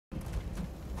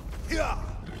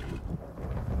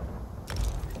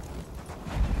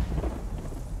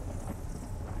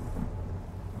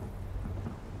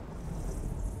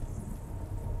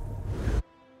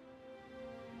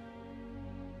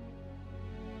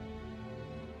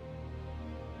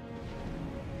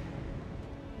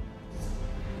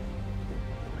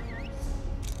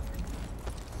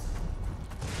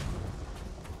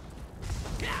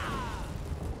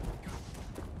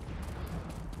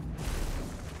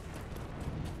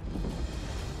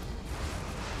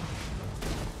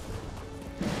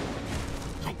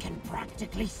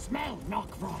Practically smell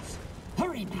Knockfrost.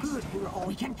 Hurry, Master.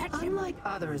 We can catch him. Unlike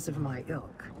others of my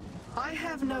ilk, I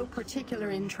have no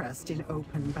particular interest in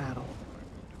open battle.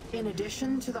 In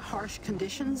addition to the harsh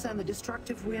conditions and the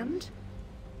destructive wind,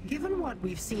 given what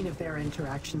we've seen of their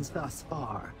interactions thus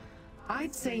far,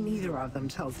 I'd say neither of them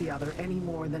tells the other any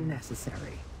more than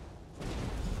necessary.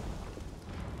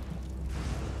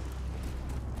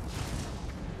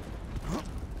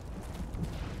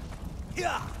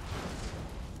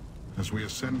 As we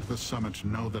ascend the summit,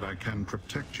 know that I can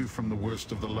protect you from the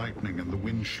worst of the lightning and the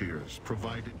wind shears,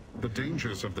 provided... The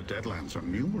dangers of the Deadlands are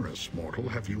numerous, mortal.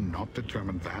 Have you not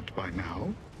determined that by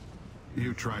now?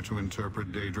 You try to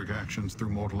interpret Daedric actions through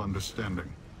mortal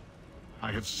understanding.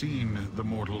 I have seen the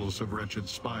mortals of Wretched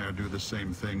Spire do the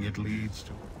same thing. It leads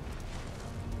to...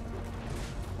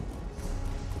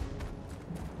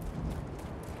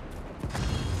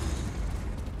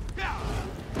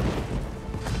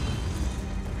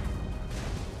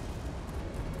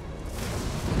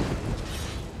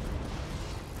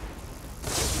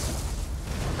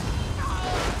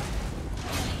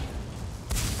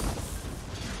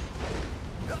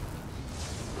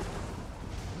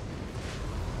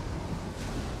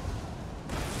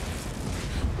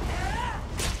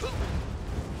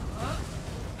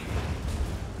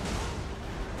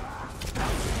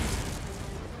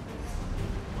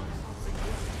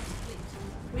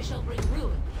 We shall bring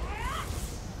ruin.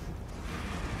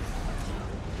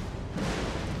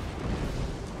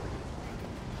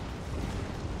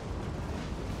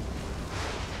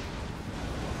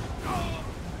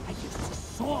 I used to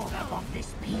soar above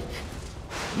this peak.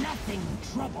 Nothing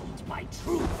troubled my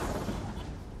truth.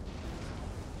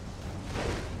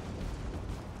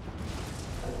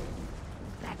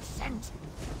 That scent!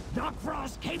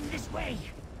 Knockfrost came this way!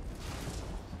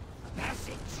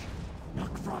 Passage!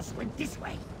 Knockfrost went this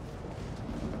way!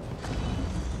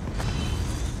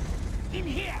 In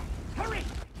here! Hurry!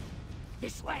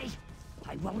 This way!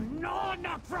 I will gnaw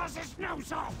Knockfrost's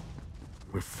nose off!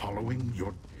 We're following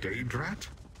your Daedrat?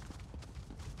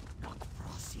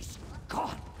 Knockfrost is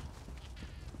gone!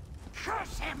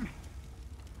 Curse him!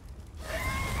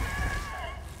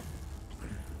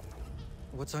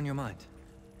 What's on your mind?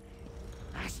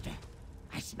 Master,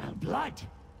 I smell blood.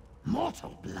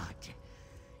 Mortal blood.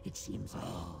 It seems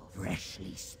all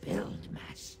freshly spilled,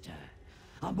 Master.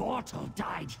 A mortal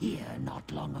died here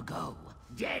not long ago.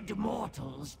 Dead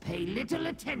mortals pay little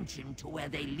attention to where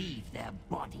they leave their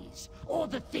bodies, or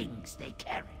the things they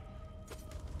carry.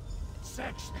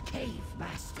 Search the cave,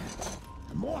 Master.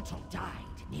 A mortal died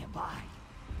nearby.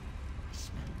 I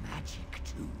smell magic,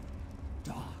 too.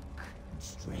 Dark and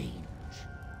strange.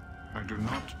 I do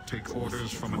not take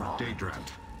orders from a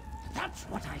Daedrat. That's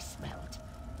what I smelled.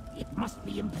 It must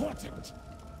be important.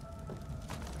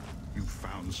 You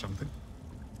found something?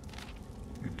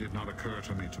 It did not occur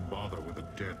to me to bother with a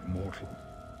dead mortal.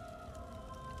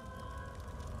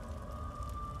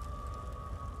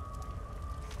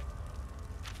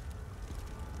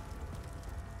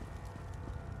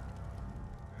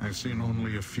 I've seen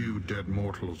only a few dead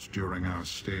mortals during our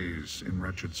stays in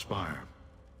Wretched Spire.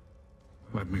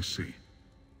 Let me see.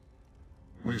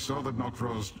 We saw that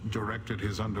Knockfrost directed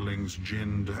his underlings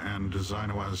Jind and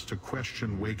Zainoaz to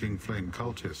question Waking Flame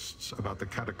cultists about the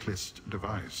Cataclysm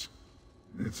device.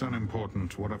 It's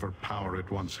unimportant. Whatever power it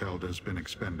once held has been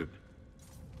expended.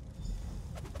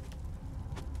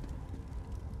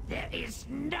 There is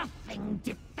nothing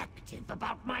defective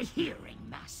about my hearing,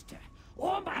 Master.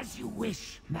 Or as you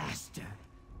wish, Master.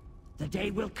 The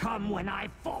day will come when I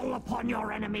fall upon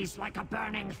your enemies like a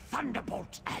burning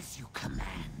thunderbolt, as you command.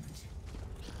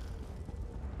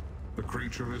 The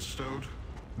creature is stowed?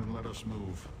 Then let us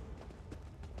move.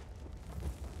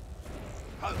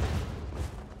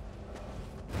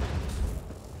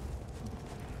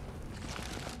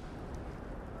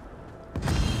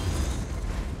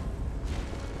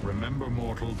 Remember,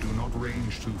 mortal, do not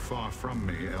range too far from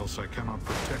me, else I cannot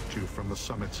protect you from the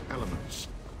summit's elements.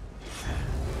 Are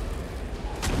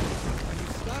you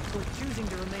stuck or choosing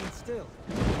to remain still?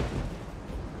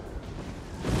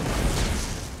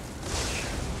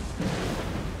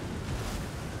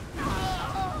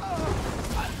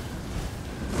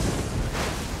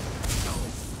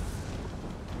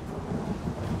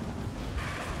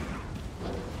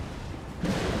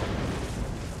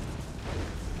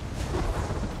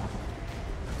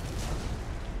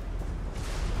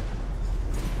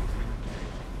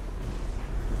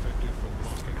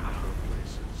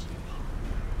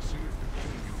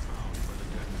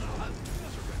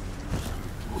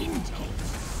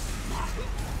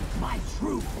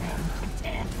 true form could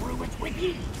tear through it with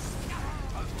ease.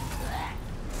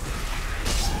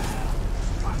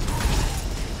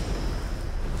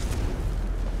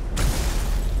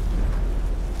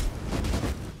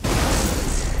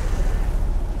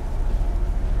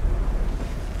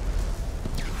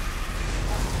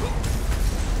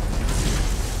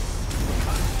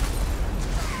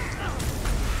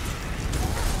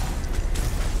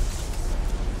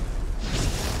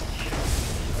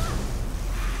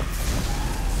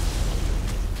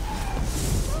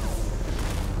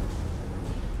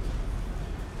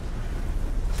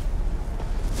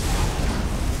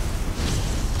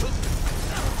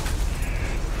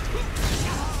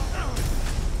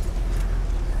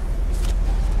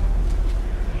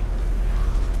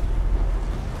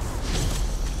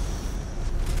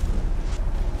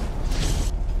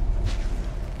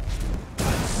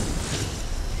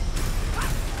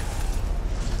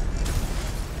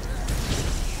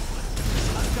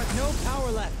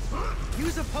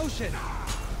 Use a potion!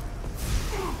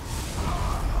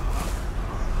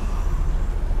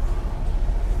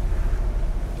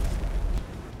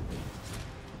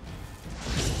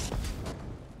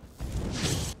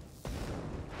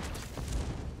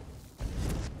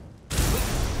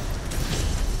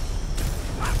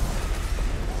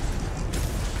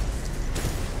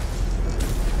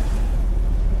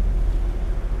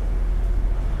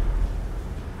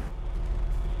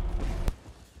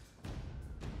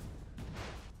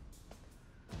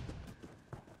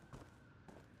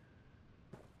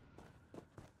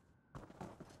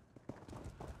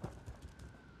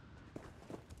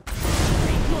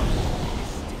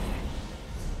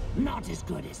 Not as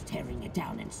good as tearing it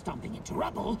down and stomping it to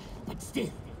rubble, but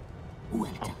still,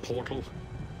 well A done. portal?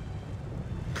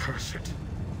 Curse it.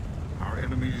 Our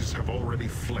enemies have already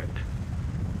fled.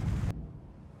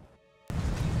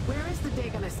 Where is the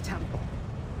Deadlands temple?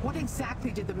 What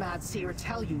exactly did the Mad Seer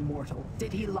tell you, mortal?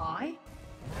 Did he lie?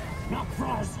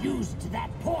 Nok'Thr's used that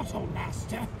portal,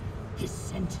 Master. His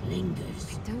scent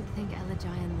lingers. I don't think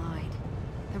Elagian lied.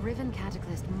 The Riven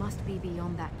Cataclysm must be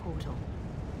beyond that portal.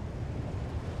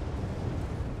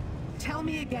 Tell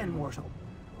me again, mortal.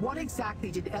 What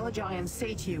exactly did Elagian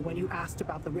say to you when you asked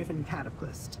about the Riven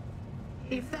Cataclysm?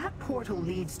 If that portal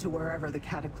leads to wherever the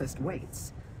Cataclysm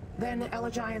waits, then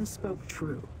Elagian spoke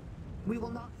true. We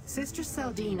will not... Sister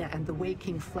Seldina and the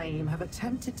Waking Flame have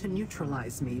attempted to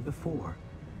neutralize me before.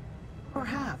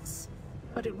 Perhaps,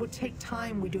 but it would take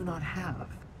time we do not have.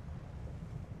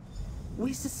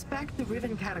 We suspect the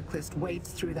Riven Cataclysm waits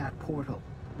through that portal,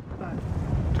 but...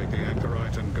 Take the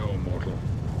anchorite and go, mortal.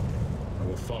 I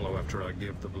will follow after I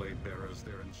give the Blade Bearers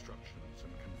their instructions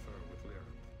and confer with Lyra.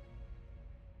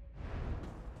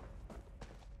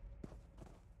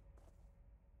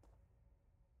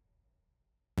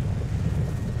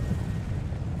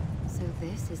 So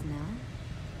this is now?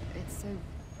 It's so...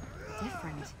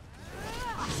 different.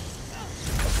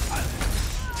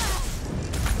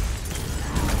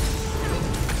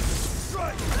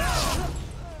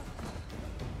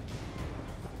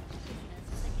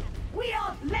 We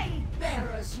are blade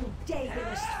bearers, you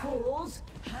Deadlands fools!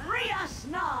 Free us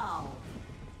now!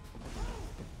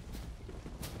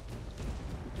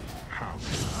 How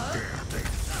dare they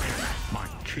fear my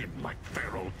kin like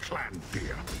feral clan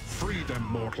deer? Free them,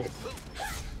 mortal!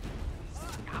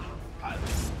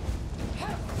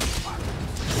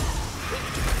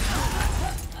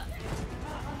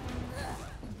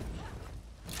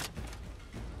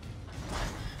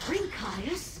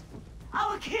 Rinkaius?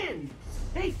 Our kin!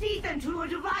 They feed them to a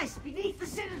device beneath the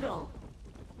Citadel!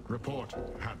 Report,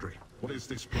 Hadri. What is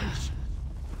this place?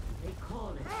 They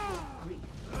call it Greek.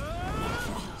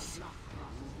 Nok'Thro's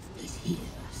is here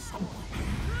somewhere.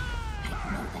 I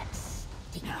know that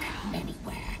stink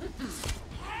anywhere.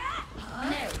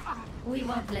 No, we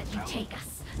won't let you take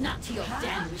us. Not to your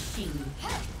damn machine.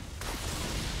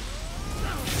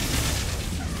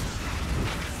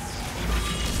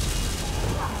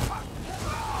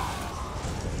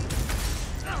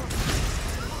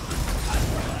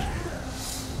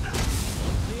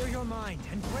 Clear your mind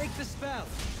and break the spell!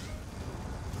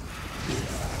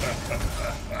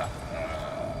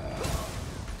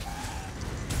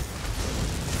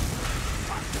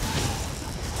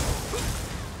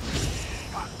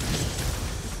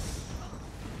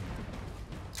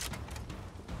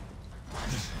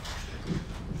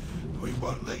 We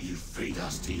won't let you feed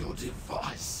us to your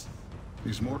device.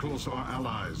 These mortals are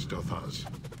allies, Dothas.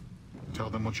 Tell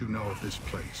them what you know of this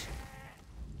place.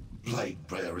 Blade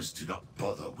bearers do not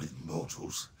bother with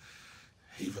mortals.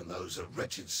 Even those a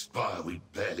wretched spire we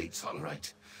barely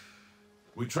tolerate.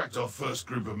 We tracked our first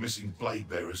group of missing blade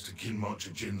bearers to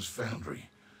Kinmoncha Jin's foundry.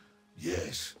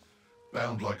 Yes,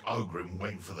 bound like Ogrim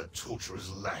waiting for the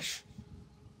torturer's lash.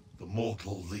 The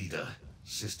mortal leader,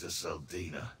 Sister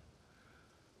Saldina.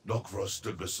 Nokra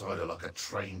stood beside her like a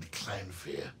trained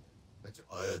clanfear.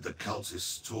 I heard the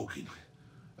cultists talking.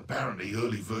 Apparently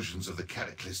early versions of the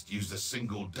Cataclysm used a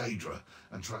single Daedra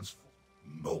and transformed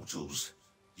mortals.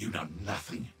 You know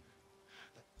nothing.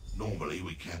 Normally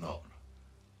we cannot.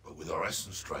 But with our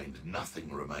essence drained, nothing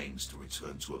remains to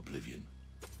return to oblivion.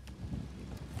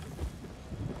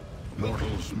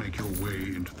 Mortals, make your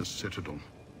way into the Citadel.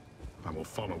 I will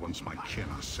follow once my kin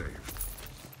are saved.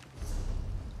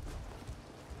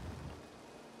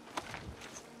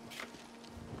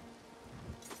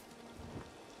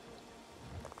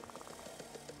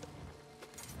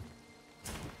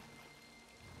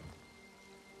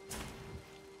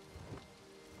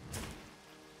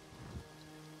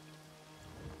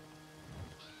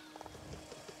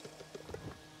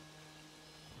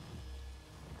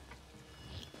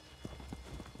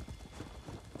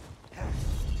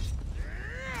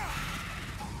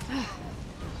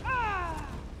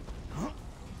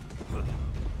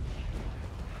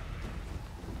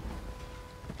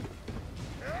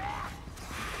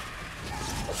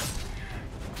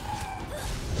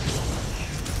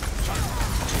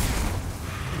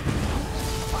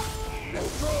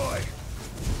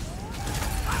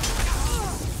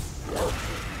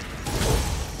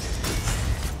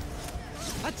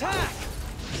 Attack!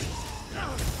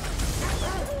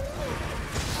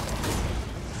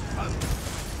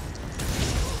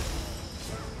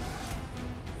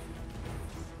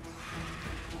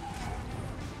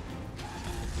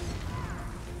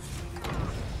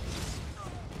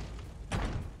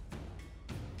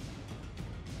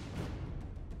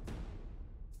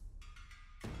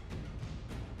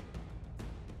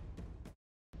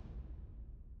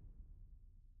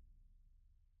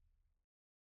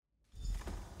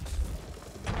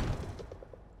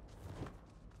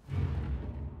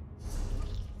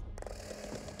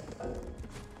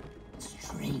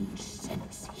 Strange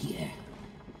sense here.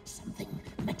 Something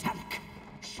metallic,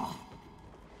 sharp.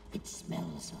 It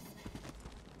smells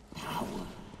of power.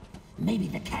 Maybe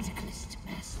the Cataclysm,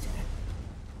 Master.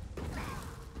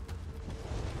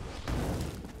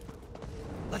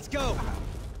 Let's go!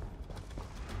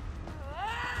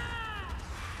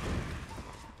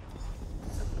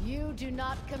 You do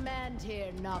not command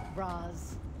here,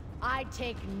 Nokbraz. I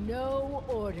take no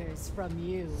orders from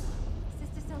you.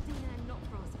 Sister Saldina and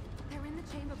Nokbraz, they're in the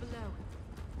chamber below.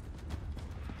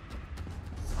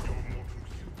 Your mortal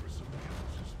hubris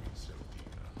amuses me,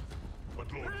 Saldina.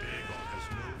 But Lord Dagon has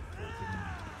no further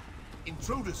need.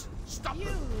 Intruders, stop You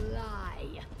them!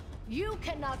 lie. You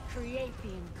cannot create the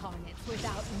incarnates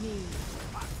without me.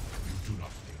 You do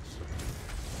not think so.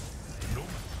 No.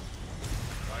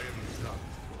 I am done.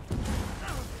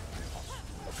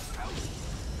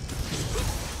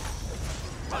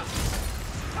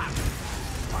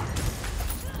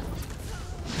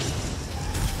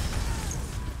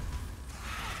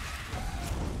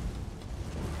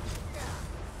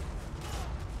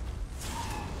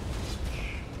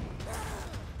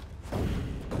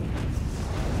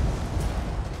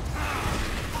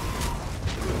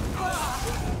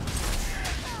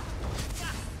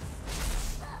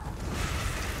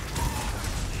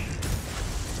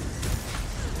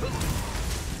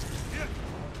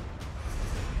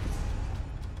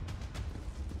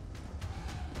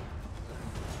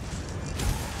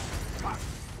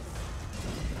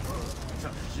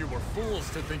 You were fools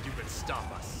to think you could stop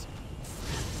us.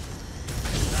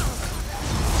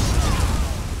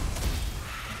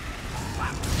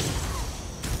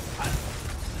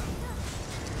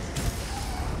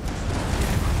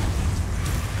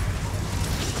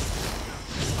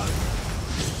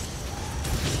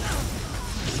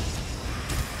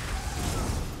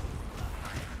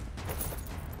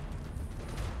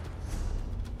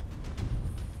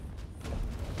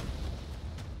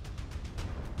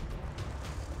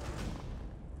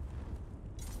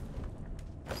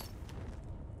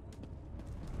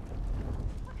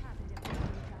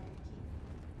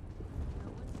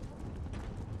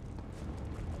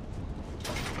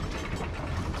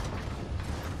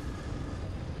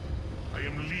 I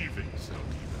am leaving,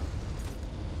 Saldina.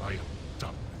 I am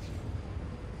done with you.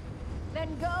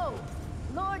 Then go.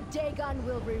 Lord Dagon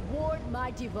will reward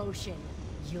my devotion.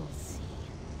 You'll see.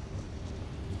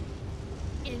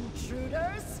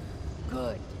 Intruders?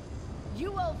 Good.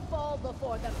 You will fall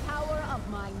before the power of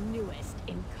my newest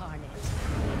incarnate.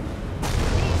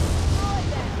 Destroy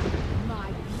them,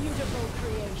 my beautiful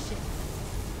creation.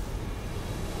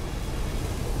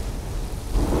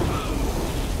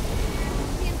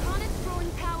 The incarnate's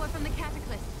drawing power from the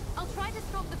Cataclysm. I'll try to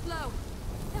stop the flow.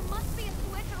 There must be a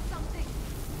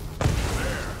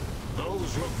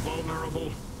others look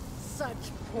vulnerable.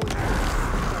 Such pointless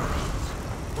courage.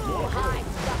 Who hides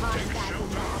behind Take that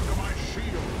shelter mask? under my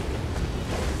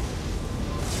shield.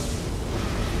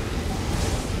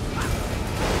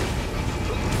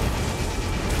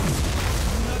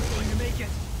 I'm not going to make it.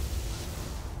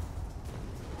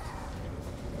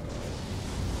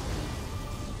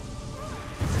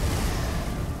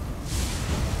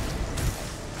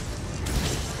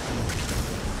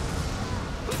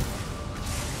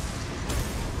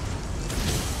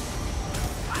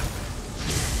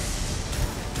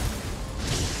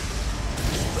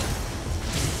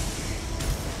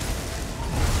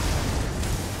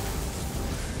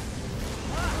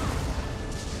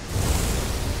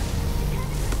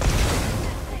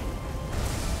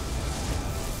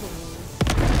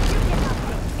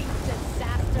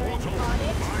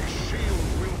 My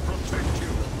shield will protect you.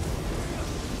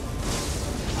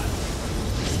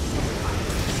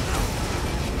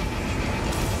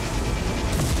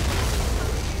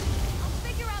 I'll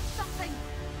figure out something.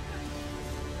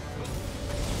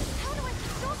 How do I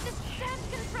stop this damn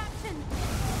contraption?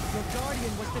 Your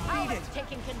guardian was How defeated. is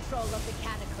taking control of the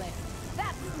cataclysm?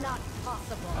 That's not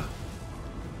possible.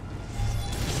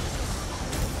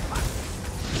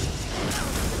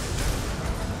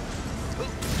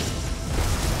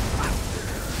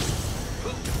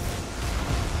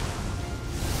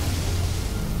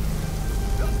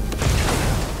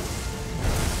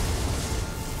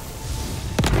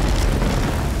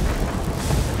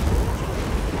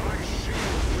 My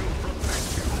shield will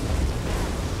protect you.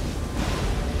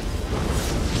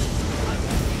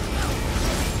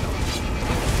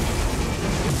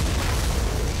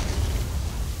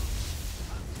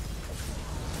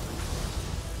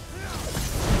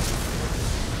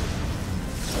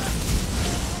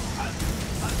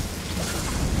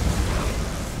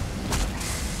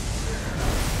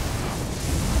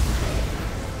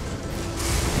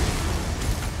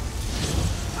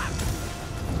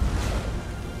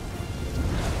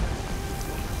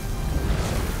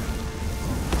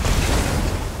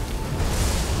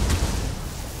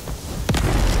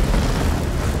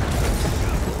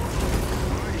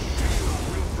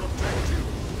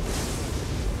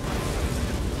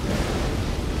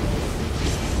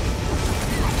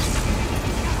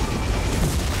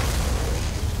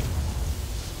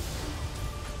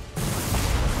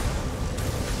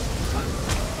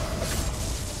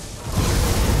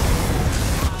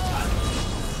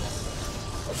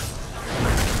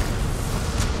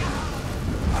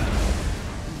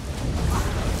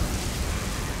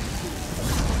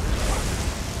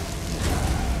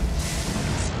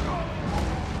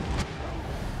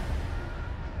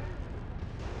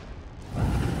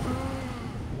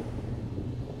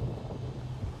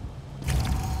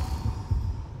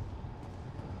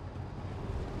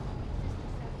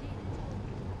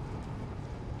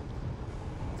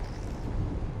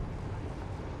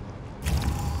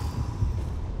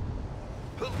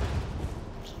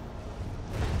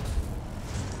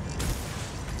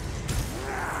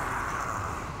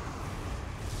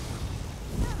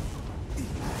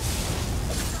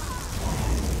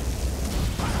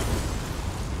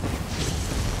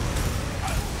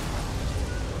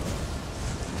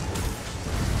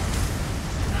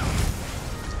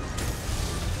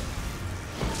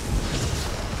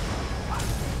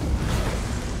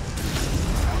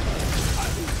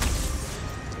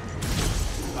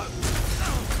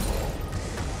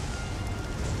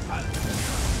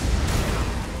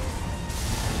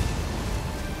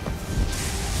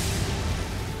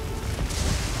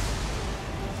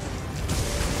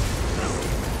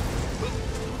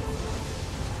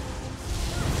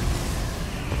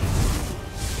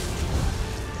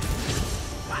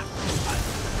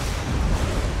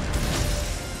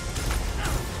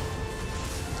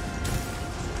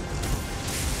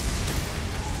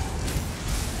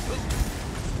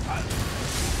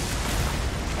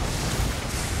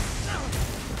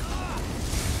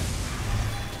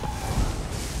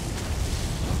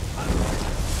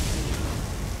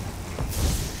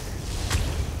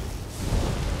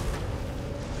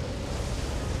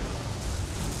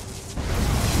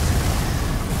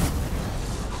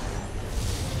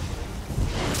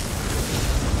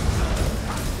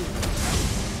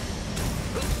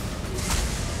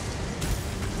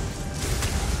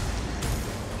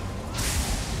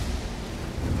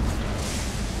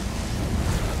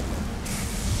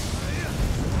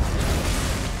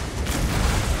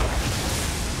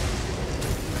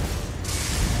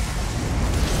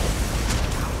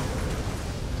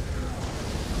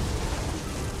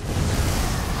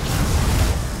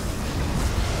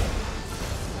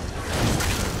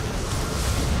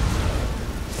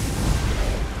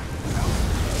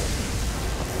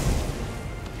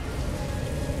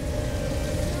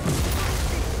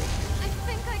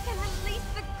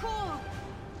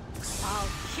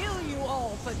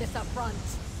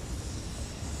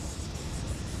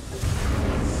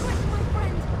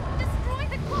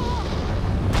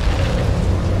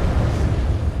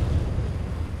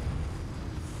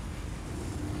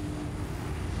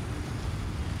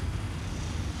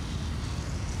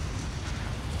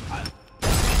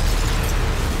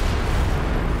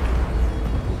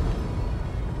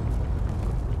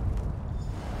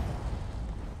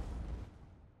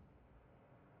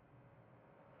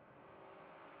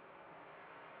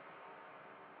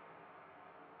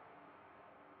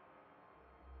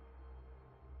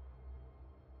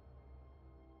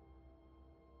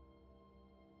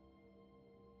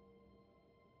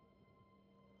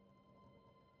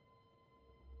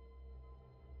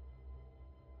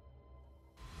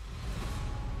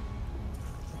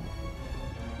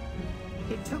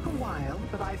 It took a while,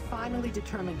 but I finally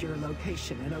determined your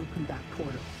location and opened that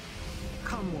portal.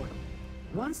 Come, mortal.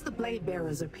 Once the Blade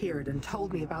Bearers appeared and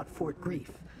told me about Fort Grief,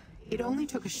 it only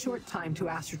took a short time to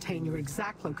ascertain your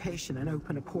exact location and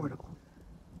open a portal.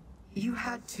 You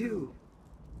had to...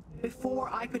 Before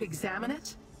I could examine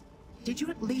it, did you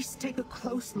at least take a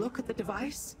close look at the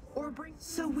device? Or bring...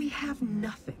 So we have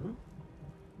nothing?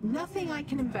 Nothing I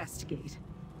can investigate?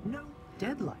 No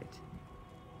Deadlight?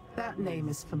 That name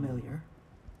is familiar.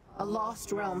 A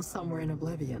lost realm somewhere in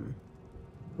Oblivion.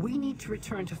 We need to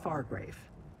return to Fargrave.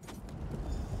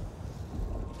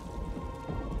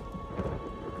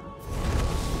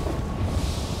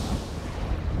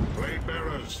 Blade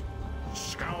Bearers,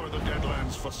 scour the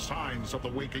Deadlands for signs of the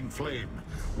waking flame.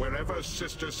 Wherever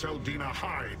Sister Seldina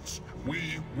hides,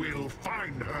 we will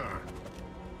find her.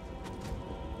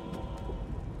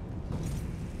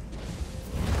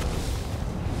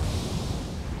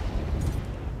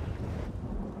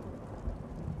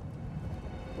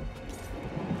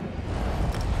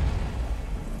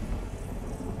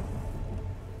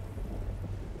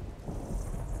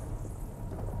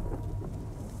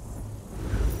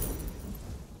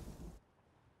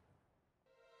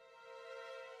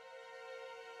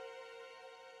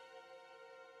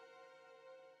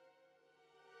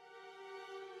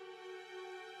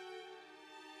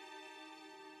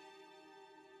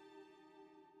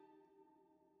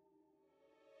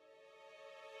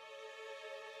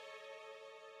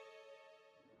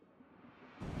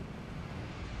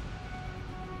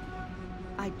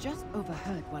 I just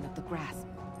overheard one of the grasp.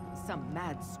 Some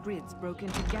mad scrids broke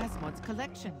into Gasmod's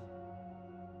collection.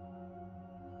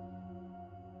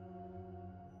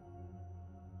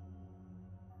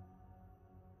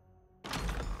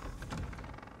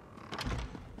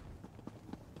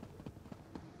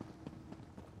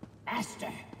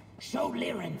 Master, show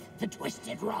Lyranth the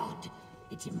twisted rod.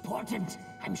 It's important,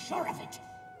 I'm sure of it.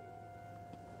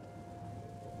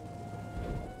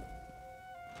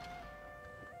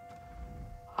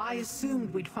 I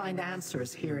assumed we'd find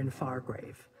answers here in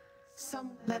Fargrave.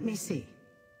 Let me see.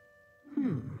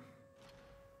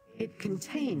 It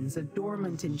contains a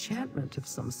dormant enchantment of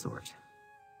some sort.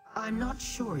 I'm not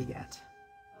sure yet,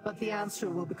 but the answer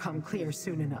will become clear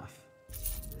soon enough.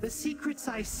 The secrets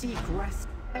I seek rest...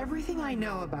 Everything I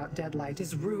know about Deadlight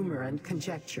is rumor and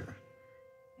conjecture.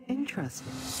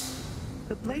 Interesting.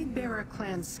 The Bladebearer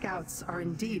clan's scouts are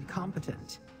indeed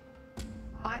competent.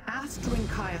 I asked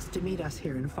Rinkias to meet us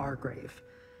here in Fargrave.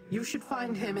 You should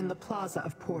find him in the Plaza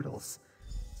of Portals.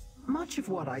 Much of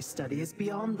what I study is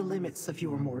beyond the limits of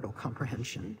your mortal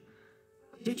comprehension.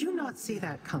 Did you not see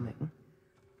that coming?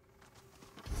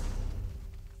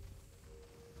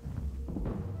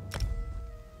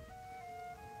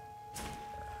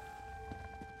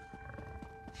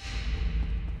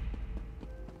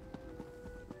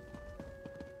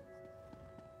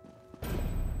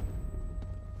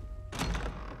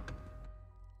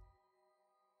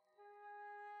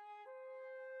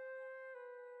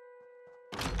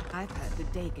 I've heard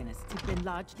the Daganists have been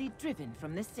largely driven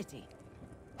from the city.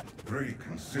 Prey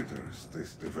considers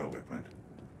this development.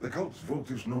 The cult's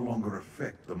votives no longer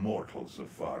affect the mortals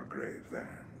of Fargrave, then.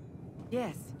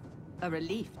 Yes, a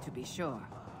relief to be sure.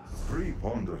 Prey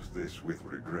ponders this with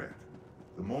regret.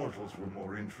 The mortals were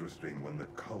more interesting when the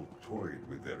cult toyed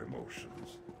with their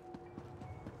emotions.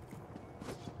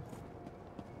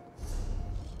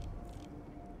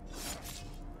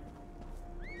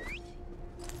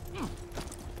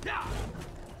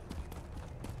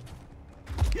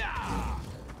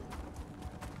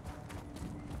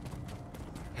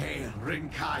 Hail,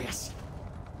 Rinkias.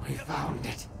 We found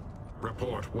it.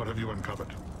 Report, what have you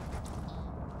uncovered?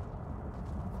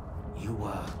 You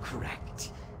were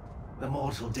correct. The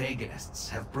mortal Daganists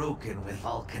have broken with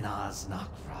Vulcanar's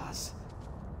Nakvraz.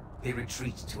 They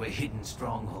retreat to a hidden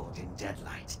stronghold in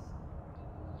Deadlight.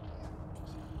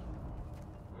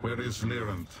 Where is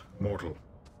Lyranth, mortal?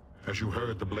 As you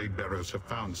heard, the Blade Bearers have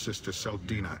found Sister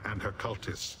Seldina and her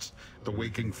cultists. The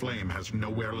Waking Flame has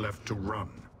nowhere left to run.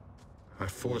 I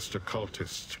forced a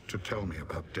cultist to tell me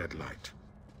about Deadlight.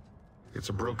 It's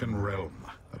a broken realm,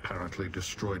 apparently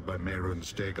destroyed by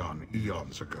Mehrunes Dagon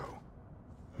eons ago.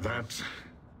 That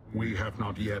we have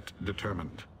not yet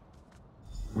determined.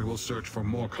 We will search for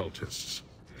more cultists.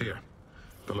 Here,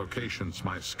 the locations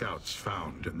my scouts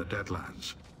found in the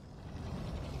Deadlands.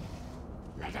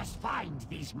 Let us find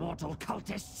these mortal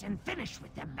cultists and finish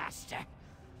with them, Master.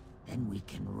 Then we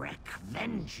can wreak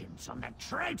vengeance on the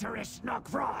traitorous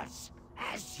Nokvraz.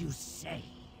 As you say,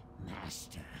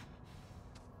 Master.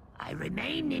 I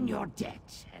remain in your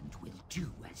debt and will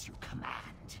do as you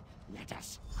command. Let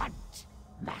us hunt,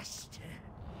 Master.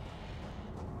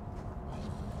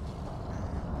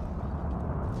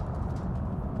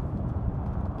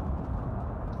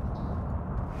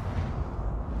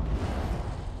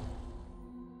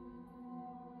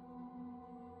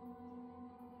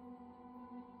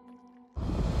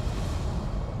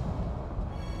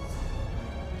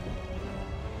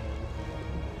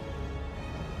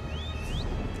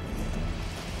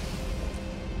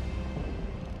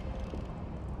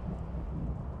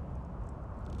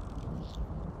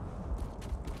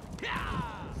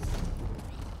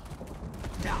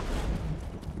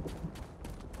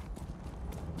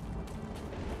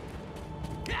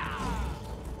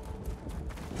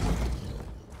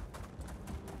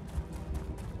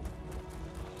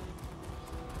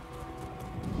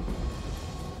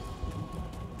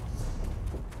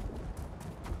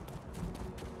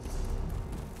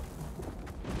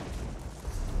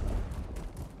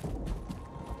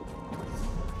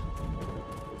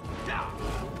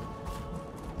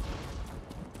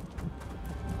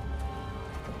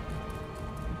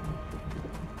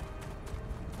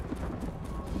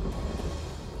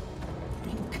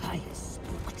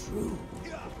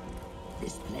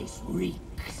 This place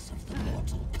reeks of the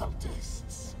mortal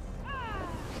cultists.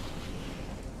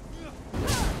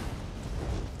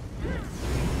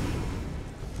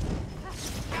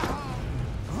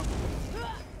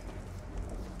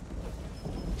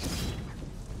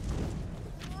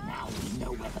 Now we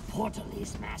know where the portal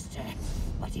is, Master,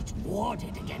 but it's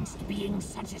warded against beings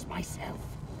such as myself.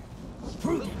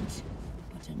 Prudent,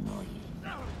 but annoying.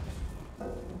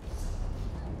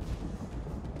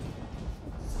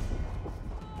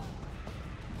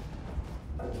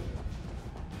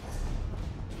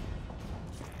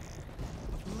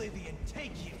 Oblivion,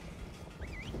 take you!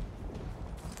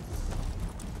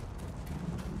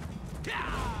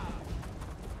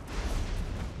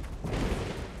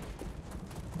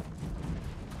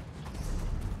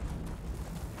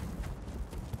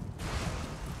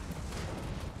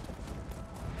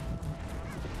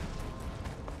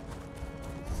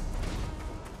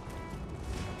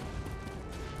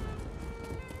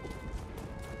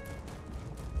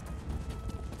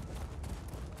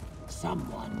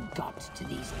 Someone got to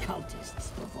these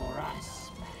cultists before us,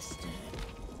 Master.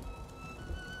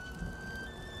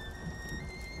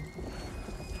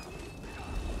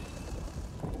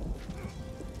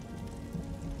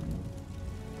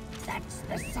 That's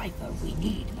the cipher we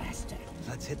need, Master.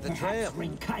 Let's hit the Perhaps trail.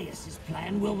 Rincaius's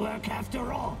plan will work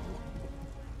after all.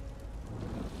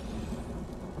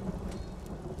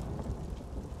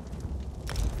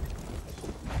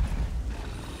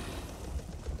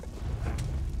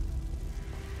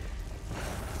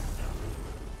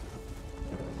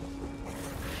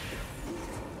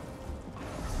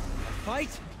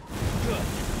 Fight? Good.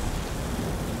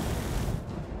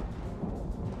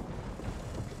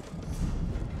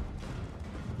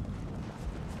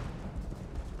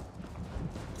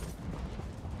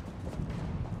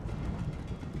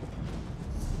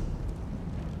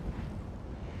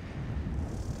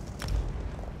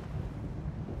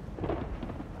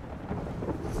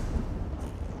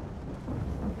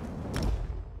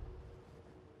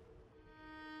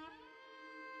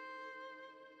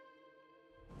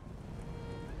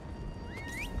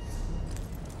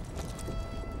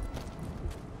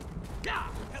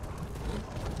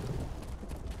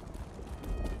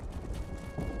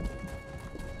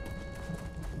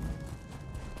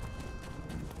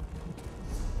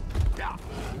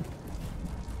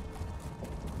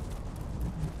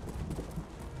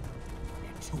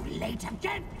 Too late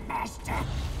again, Master!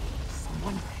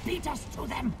 Someone beat us to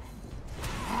them!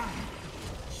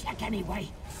 Check anyway.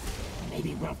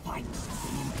 Maybe we'll find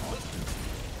something important.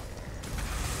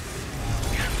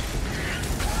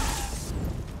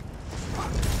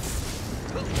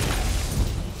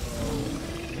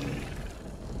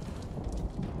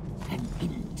 An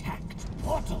intact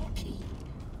portal key.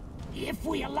 If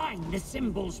we align the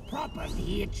symbols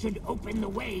properly, it should open the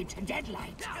way to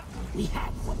Deadlight. We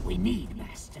have what we need,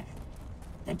 Master.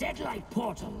 The Deadlight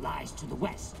portal lies to the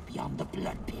west, beyond the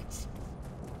Blood Pit.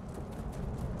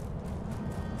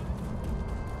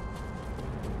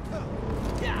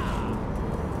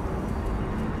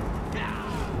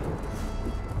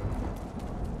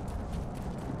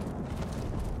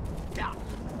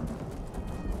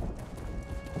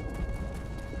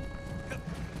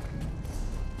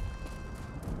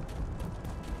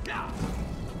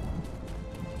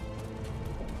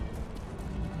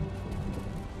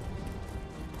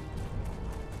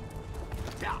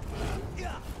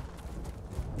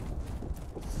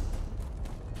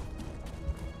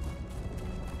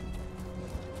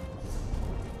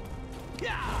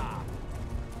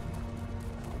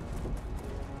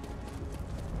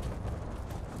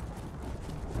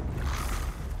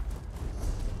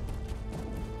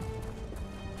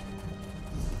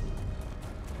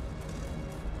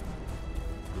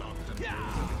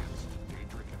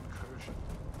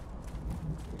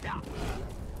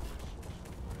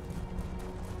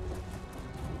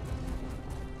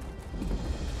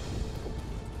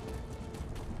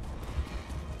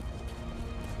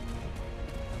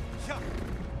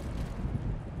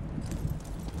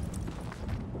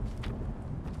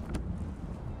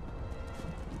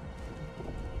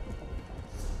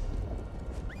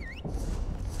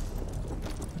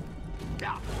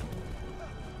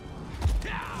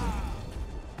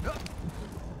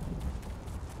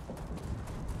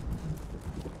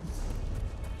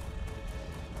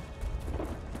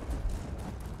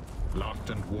 Locked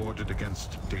and warded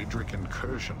against Daedric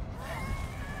incursion.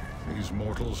 These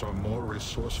mortals are more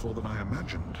resourceful than I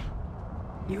imagined.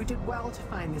 You did well to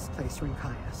find this place,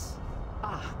 Rincaius.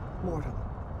 Ah, mortal.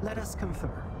 Let us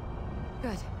confer.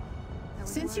 Good.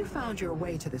 Since you found your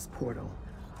way to this portal,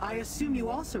 I assume you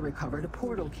also recovered a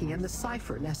portal key and the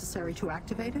cipher necessary to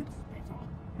activate it?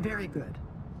 Very good.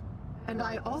 And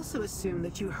I also assume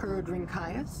that you heard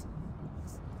Rincaius?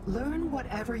 Learn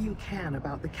whatever you can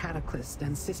about the Cataclysm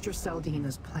and Sister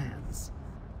Seldina's plans.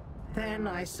 Then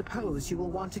I suppose you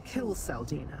will want to kill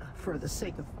Seldina for the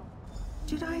sake of...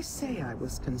 Did I say I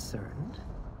was concerned?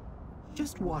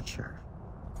 Just watch her.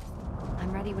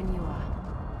 I'm ready when you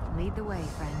are. Lead the way,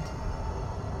 friend.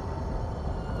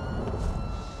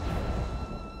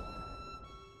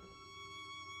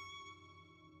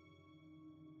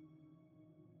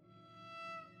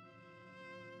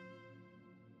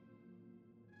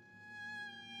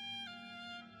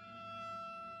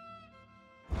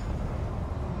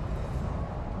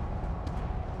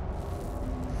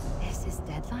 This is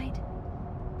Deadlight?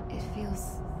 It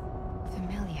feels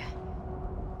familiar.